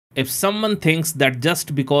If someone thinks that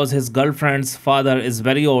just because his girlfriend's father is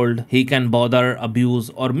very old, he can bother, abuse,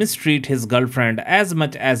 or mistreat his girlfriend as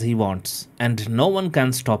much as he wants, and no one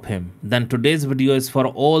can stop him, then today's video is for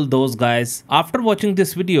all those guys. After watching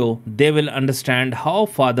this video, they will understand how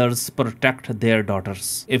fathers protect their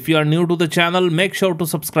daughters. If you are new to the channel, make sure to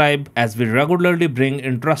subscribe as we regularly bring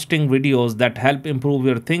interesting videos that help improve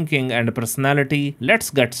your thinking and personality. Let's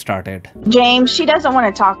get started. James, she doesn't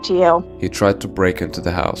want to talk to you. He tried to break into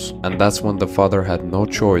the house, and that's when the father had no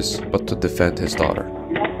choice but to defend his daughter.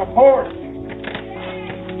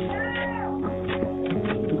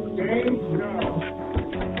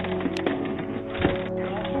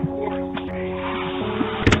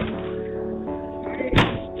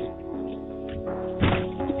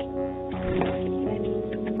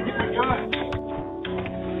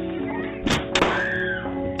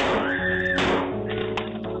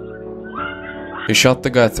 He shot the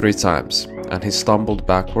guy 3 times, and he stumbled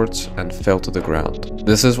backwards and fell to the ground.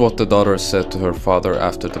 This is what the daughter said to her father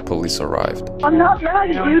after the police arrived. I'm not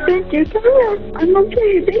mad at you, thank you, sir. I'm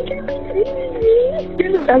okay, thank you for saving me.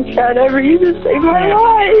 You're the best dad ever, you just saved my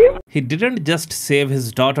life. He didn't just save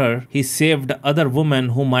his daughter, he saved other women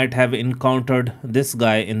who might have encountered this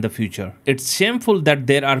guy in the future. It's shameful that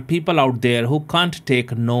there are people out there who can't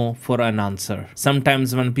take no for an answer.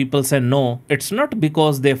 Sometimes when people say no, it's not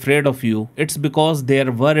because they're afraid of you, it's because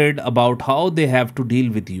they're worried about how they have to deal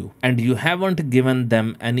with you, and you haven't given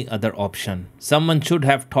them any other option. Someone should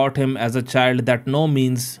have taught him as a child that no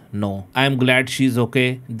means no. I am glad she's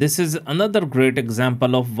okay. This is another great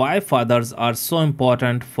example of why fathers are so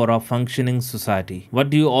important for a functioning society. What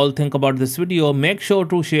do you all think about this video? Make sure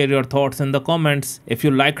to share your thoughts in the comments. If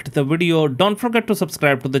you liked the video, don't forget to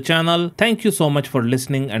subscribe to the channel. Thank you so much for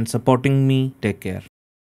listening and supporting me. Take care.